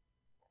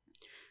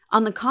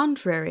 On the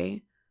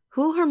contrary,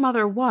 who her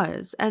mother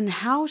was and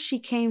how she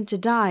came to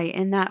die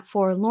in that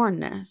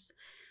forlornness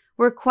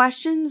were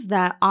questions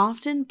that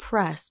often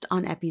pressed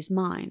on Eppie's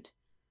mind.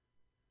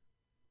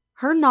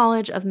 Her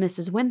knowledge of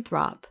Mrs.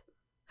 Winthrop,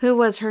 who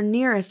was her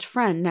nearest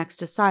friend next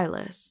to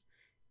Silas,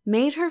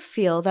 made her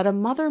feel that a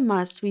mother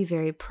must be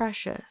very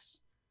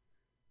precious.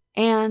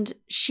 And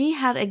she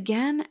had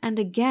again and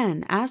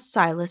again asked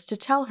Silas to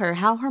tell her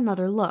how her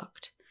mother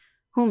looked,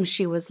 whom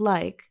she was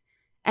like,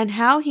 and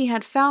how he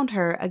had found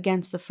her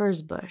against the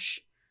furze bush,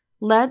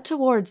 led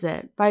towards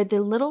it by the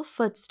little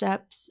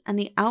footsteps and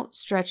the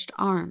outstretched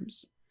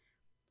arms.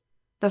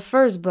 The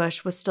furze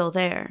bush was still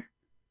there,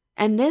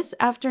 and this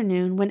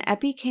afternoon when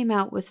Eppie came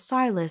out with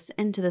Silas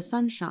into the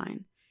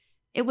sunshine,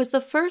 it was the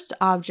first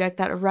object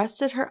that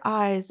arrested her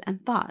eyes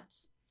and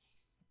thoughts.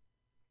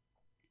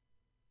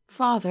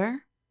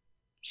 "Father,"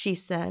 she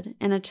said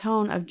in a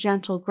tone of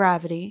gentle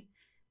gravity,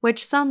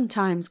 which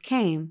sometimes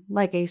came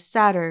like a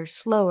sadder,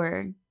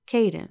 slower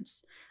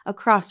cadence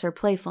across her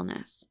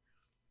playfulness,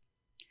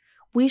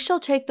 "we shall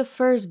take the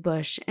furze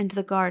bush into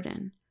the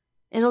garden.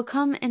 It'll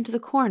come into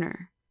the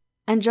corner,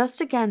 and just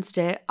against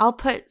it I'll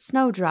put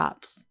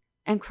snowdrops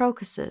and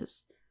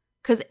crocuses,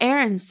 'cause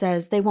Aaron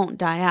says they won't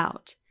die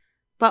out,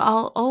 but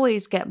I'll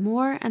always get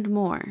more and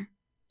more."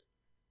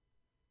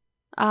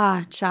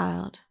 "Ah,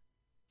 child,"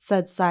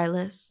 said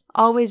Silas,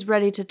 always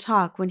ready to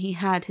talk when he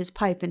had his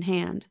pipe in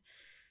hand,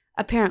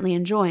 apparently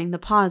enjoying the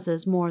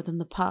pauses more than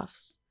the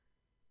puffs.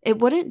 "It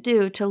wouldn't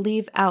do to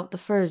leave out the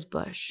furze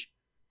bush,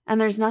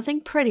 and there's nothing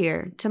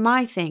prettier, to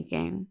my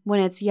thinking, when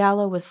it's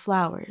yellow with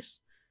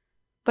flowers.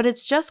 But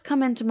it's just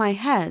come into my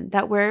head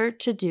that we're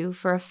to do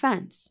for a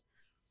fence.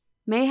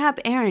 Mayhap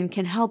Aaron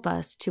can help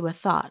us to a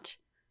thought.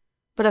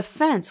 But a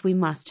fence we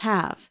must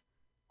have,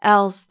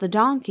 else the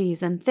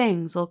donkeys and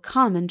things'll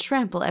come and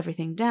trample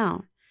everything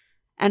down,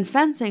 and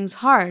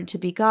fencing's hard to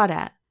be got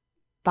at,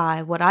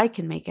 by what I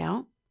can make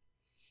out."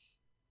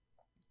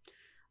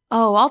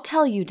 "Oh, I'll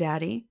tell you,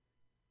 Daddy,"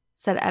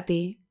 said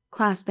Eppie,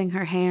 clasping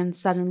her hands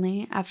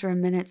suddenly after a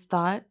minute's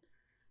thought.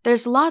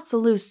 "There's lots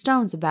of loose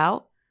stones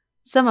about,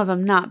 some of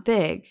 'em not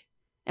big,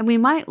 and we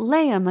might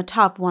lay 'em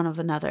atop one of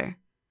another,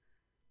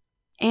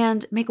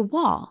 and make a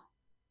wall.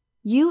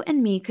 You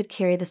and me could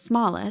carry the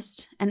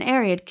smallest, and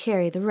Eliot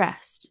carry the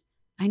rest.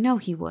 I know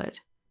he would."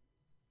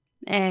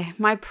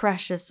 My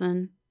precious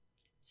un,"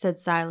 said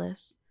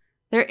Silas,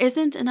 "there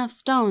isn't enough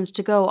stones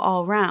to go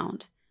all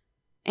round.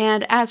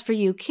 And as for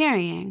you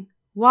carrying,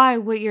 why,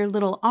 with your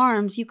little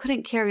arms you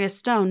couldn't carry a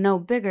stone no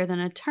bigger than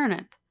a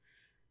turnip.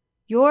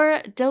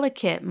 You're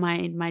delicate,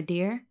 my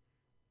dear,"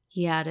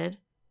 he added,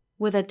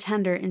 with a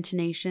tender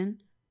intonation.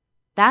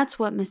 "That's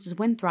what Mrs.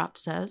 Winthrop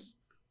says."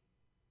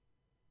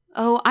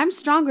 "Oh, I'm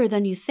stronger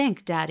than you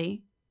think,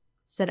 Daddy,"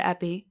 said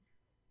Eppie.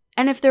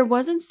 "And if there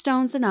wasn't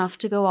stones enough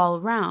to go all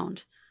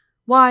around,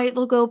 why,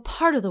 they'll go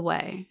part of the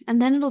way,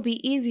 and then it'll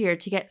be easier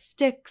to get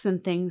sticks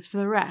and things for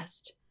the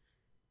rest.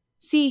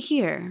 See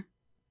here,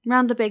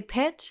 round the big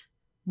pit,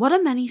 what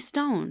a many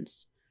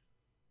stones."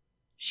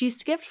 She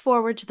skipped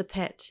forward to the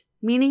pit,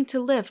 meaning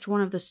to lift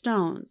one of the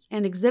stones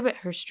and exhibit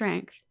her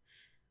strength,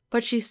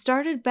 but she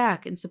started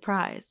back in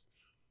surprise.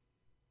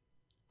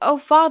 "Oh,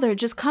 Father,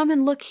 just come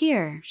and look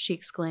here," she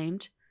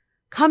exclaimed.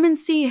 "Come and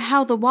see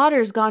how the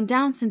water's gone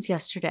down since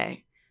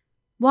yesterday.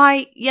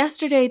 Why,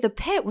 yesterday the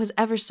pit was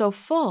ever so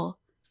full."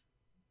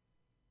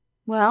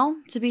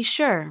 "Well, to be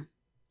sure,"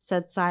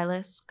 said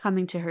Silas,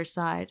 coming to her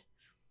side.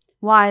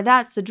 "Why,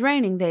 that's the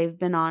draining they've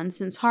been on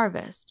since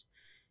harvest.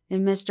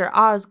 In Mr.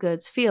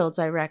 Osgood's fields,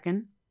 I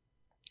reckon.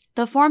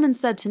 The foreman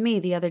said to me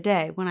the other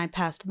day when I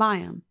passed by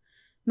him,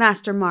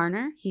 'Master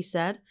Marner,' he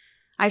said,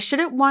 'I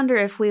shouldn't wonder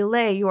if we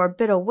lay your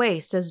bit o'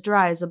 waste as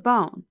dry as a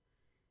bone.'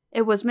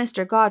 It was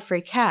Mr.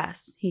 Godfrey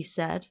Cass, he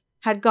said,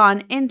 had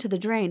gone into the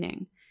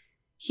draining.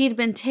 He'd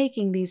been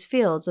taking these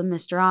fields of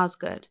Mr.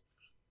 Osgood."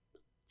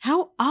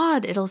 "How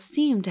odd it'll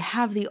seem to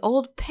have the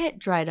old pit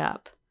dried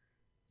up,"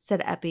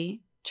 said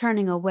Eppie,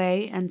 turning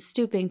away and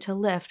stooping to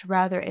lift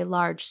rather a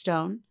large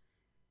stone.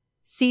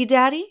 "See,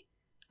 Daddy,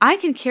 I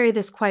can carry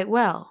this quite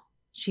well,"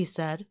 she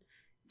said,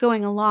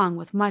 going along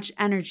with much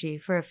energy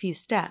for a few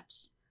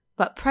steps,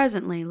 but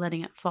presently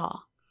letting it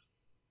fall.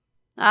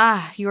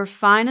 "Ah, you're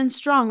fine and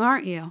strong,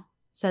 aren't you?"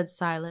 said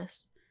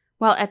Silas,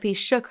 while Eppie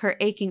shook her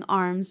aching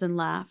arms and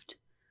laughed.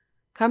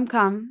 "Come,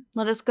 come,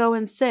 let us go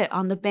and sit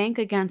on the bank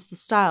against the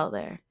stile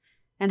there,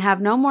 and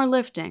have no more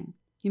lifting.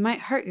 You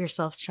might hurt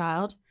yourself,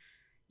 child.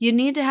 You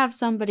need to have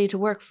somebody to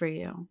work for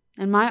you,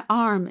 and my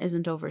arm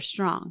isn't over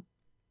strong."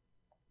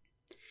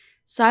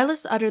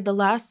 Silas uttered the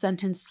last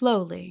sentence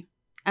slowly,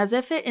 as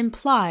if it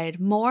implied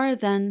more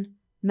than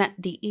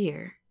met the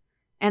ear,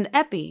 and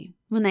Eppie,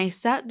 when they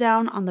sat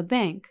down on the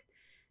bank,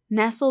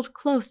 nestled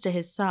close to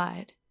his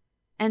side,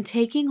 and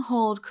taking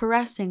hold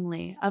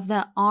caressingly of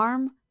that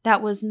arm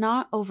that was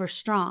not over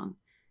strong,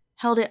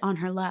 held it on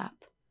her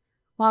lap,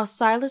 while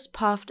Silas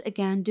puffed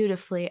again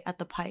dutifully at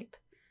the pipe,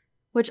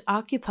 which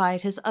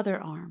occupied his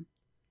other arm.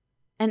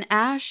 An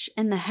ash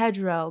in the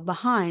hedgerow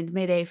behind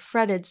made a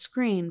fretted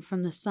screen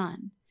from the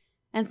sun,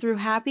 and threw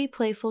happy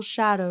playful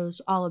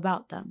shadows all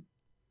about them.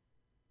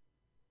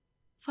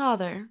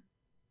 "Father,"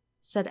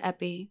 said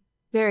Eppie,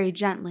 very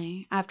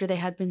gently, after they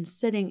had been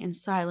sitting in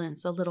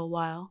silence a little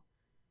while.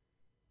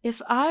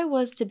 "If I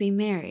was to be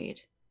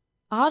married,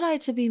 ought I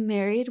to be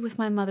married with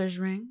my mother's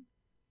ring?"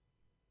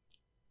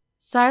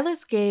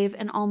 Silas gave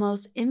an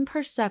almost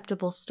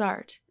imperceptible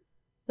start,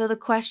 though the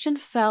question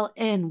fell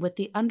in with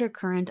the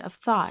undercurrent of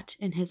thought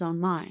in his own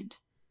mind,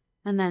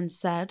 and then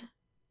said,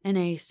 in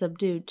a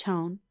subdued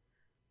tone,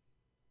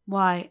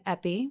 "Why,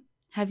 Eppie,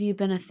 have you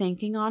been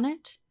a-thinking on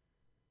it?"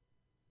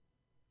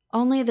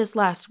 "Only this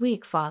last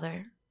week,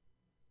 father,"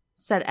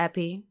 said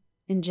Eppie,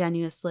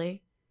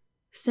 ingenuously,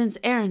 "since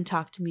Aaron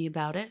talked to me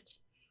about it."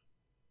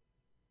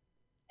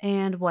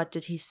 "And what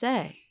did he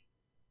say?"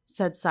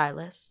 said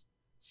Silas,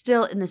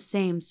 still in the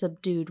same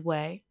subdued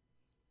way,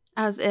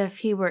 as if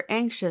he were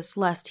anxious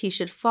lest he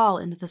should fall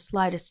into the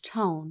slightest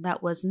tone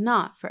that was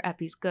not for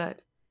Eppie's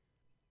good.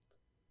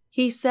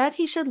 "He said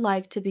he should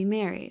like to be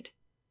married,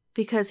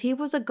 because he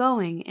was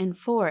a-going in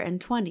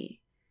 24,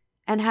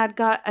 and had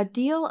got a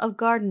deal of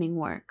gardening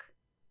work,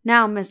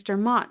 now Mr.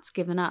 Mott's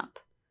given up,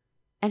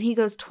 and he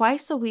goes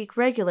twice a week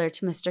regular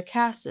to Mr.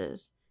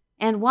 Cass's,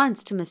 and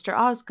once to Mr.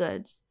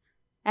 Osgood's,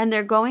 and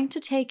they're going to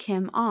take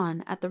him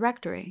on at the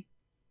rectory."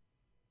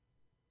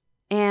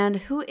 "And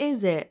who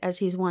is it as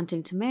he's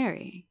wanting to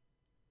marry?"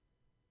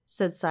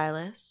 said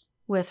Silas,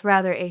 with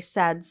rather a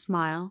sad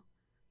smile.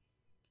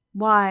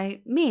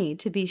 "Why, me,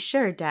 to be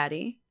sure,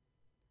 Daddy,"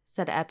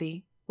 said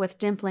Eppie, with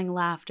dimpling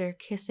laughter,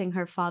 kissing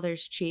her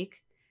father's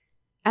cheek,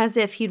 as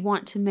if he'd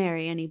want to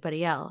marry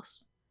anybody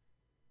else.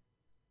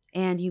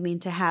 "And you mean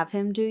to have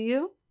him, do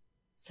you?"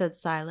 said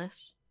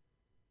Silas.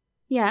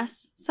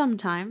 "Yes,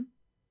 sometime,"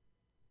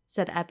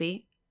 said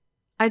Eppie.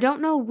 "I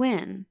don't know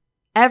when.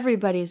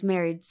 Everybody's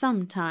married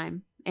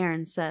sometime,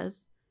 Aaron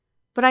says.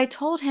 But I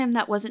told him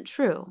that wasn't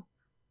true.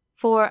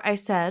 For, I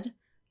said,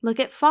 look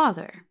at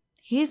father.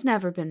 He's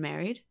never been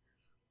married."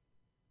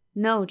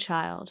 "No,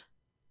 child,"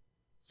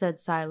 said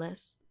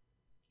Silas.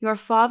 "Your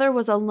father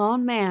was a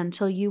lone man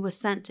till you was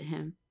sent to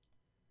him."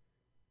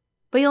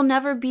 "But you'll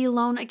never be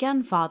lone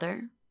again,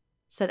 father,"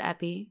 said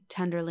Eppie,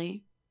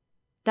 tenderly.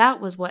 "That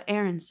was what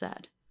Aaron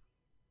said.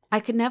 I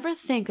could never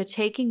think o'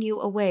 taking you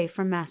away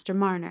from Master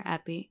Marner,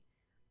 Eppie.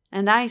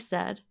 And I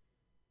said,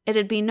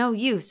 it'd be no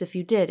use if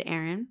you did,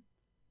 Aaron.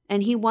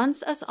 And he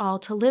wants us all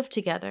to live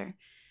together,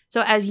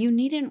 so as you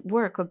needn't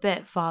work a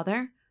bit,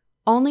 father,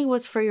 only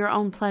was for your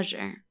own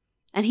pleasure,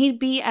 and he'd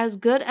be as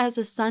good as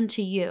a son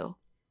to you.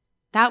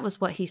 That was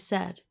what he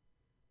said."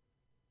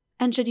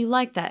 "And should you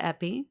like that,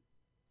 Eppie?"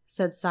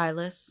 said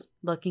Silas,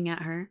 looking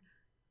at her.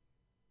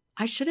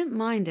 "I shouldn't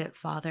mind it,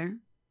 father,"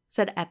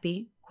 said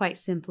Eppie, quite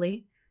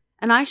simply,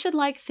 "and I should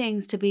like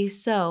things to be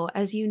so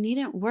as you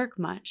needn't work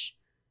much.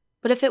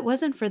 But if it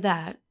wasn't for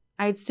that,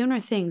 I'd sooner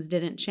things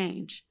didn't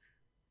change.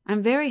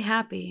 I'm very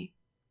happy.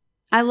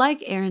 I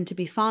like Aaron to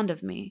be fond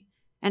of me,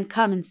 and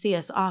come and see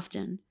us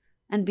often,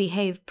 and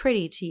behave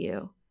pretty to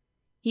you.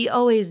 He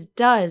always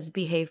does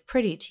behave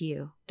pretty to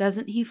you,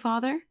 doesn't he,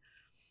 father?"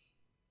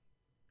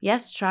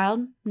 "Yes,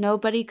 child,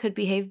 nobody could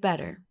behave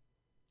better,"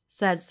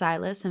 said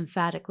Silas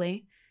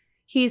emphatically.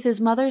 "He's his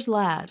mother's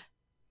lad."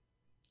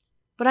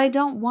 "But I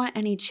don't want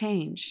any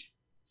change,"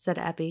 said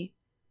Eppie.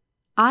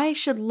 "I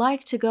should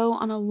like to go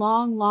on a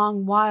long,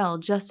 long while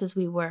just as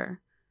we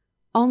were.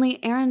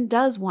 Only Aaron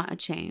does want a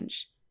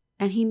change,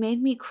 and he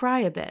made me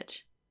cry a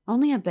bit,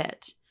 only a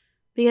bit,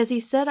 because he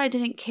said I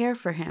didn't care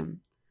for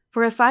him,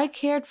 for if I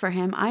cared for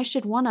him I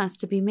should want us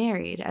to be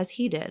married, as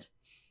he did."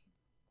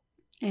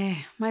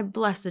 My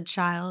blessed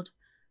child,"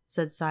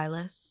 said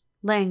Silas,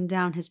 laying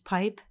down his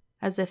pipe,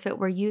 as if it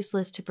were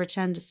useless to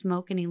pretend to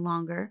smoke any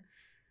longer.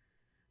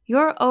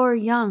 "You're o'er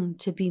young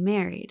to be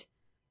married.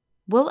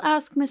 We'll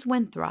ask Miss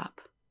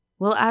Winthrop.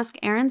 We'll ask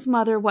Aaron's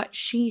mother what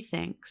she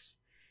thinks.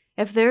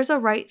 If there's a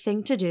right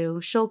thing to do,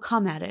 she'll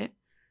come at it.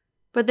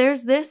 But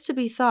there's this to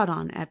be thought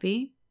on,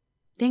 Eppie.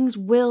 Things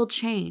will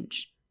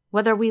change,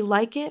 whether we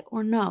like it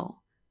or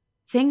no.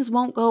 Things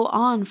won't go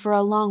on for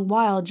a long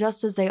while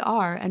just as they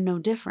are and no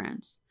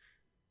difference.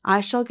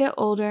 I shall get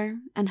older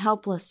and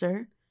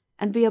helplesser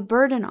and be a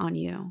burden on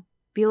you.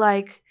 Be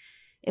like,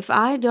 if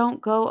I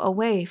don't go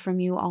away from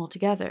you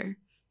altogether.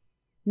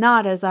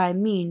 Not as I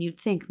mean you'd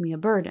think me a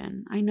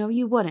burden. I know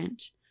you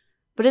wouldn't.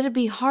 But it'd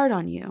be hard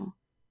on you.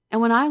 And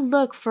when I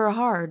look for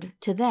hard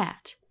to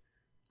that,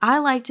 I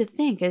like to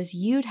think as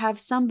you'd have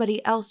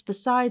somebody else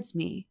besides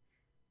me.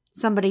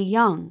 Somebody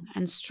young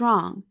and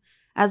strong,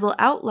 as'll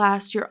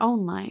outlast your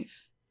own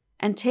life,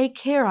 and take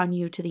care on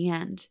you to the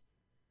end."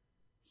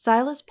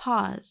 Silas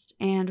paused,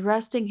 and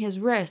resting his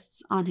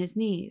wrists on his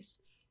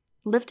knees,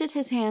 lifted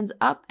his hands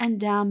up and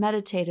down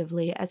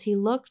meditatively as he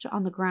looked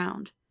on the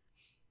ground.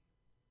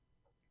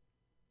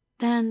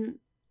 "Then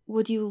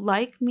would you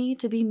like me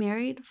to be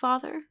married,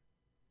 father?"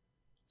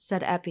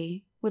 said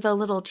Eppie, with a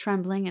little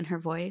trembling in her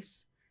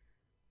voice.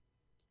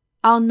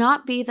 "I'll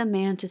not be the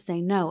man to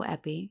say no,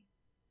 Eppie,"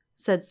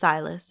 said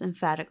Silas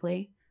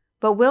emphatically,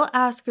 "but we'll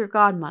ask your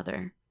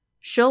godmother.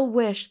 She'll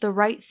wish the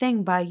right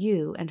thing by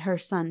you and her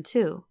son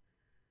too."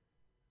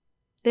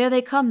 "There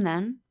they come,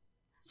 then,"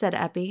 said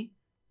Eppie.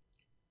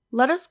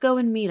 "Let us go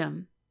and meet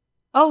 'em.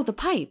 Oh, the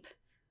pipe!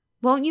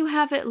 "Won't you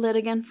have it lit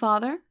again,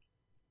 Father?"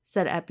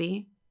 said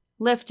Eppie,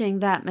 lifting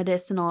that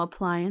medicinal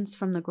appliance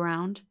from the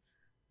ground.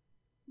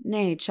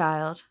 "Nay,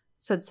 child,"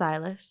 said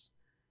Silas.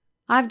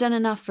 "I've done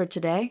enough for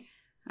today.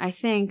 I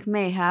think,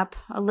 mayhap,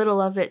 a little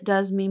of it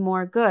does me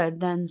more good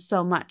than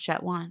so much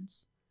at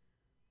once."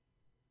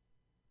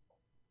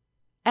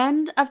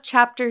 End of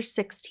chapter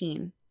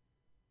 16.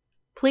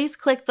 Please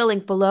click the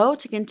link below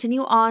to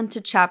continue on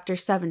to chapter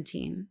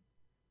 17.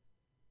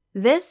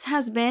 This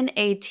has been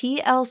a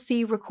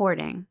TLC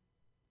recording.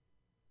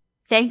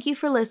 Thank you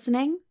for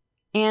listening,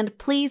 and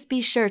please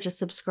be sure to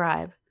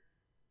subscribe.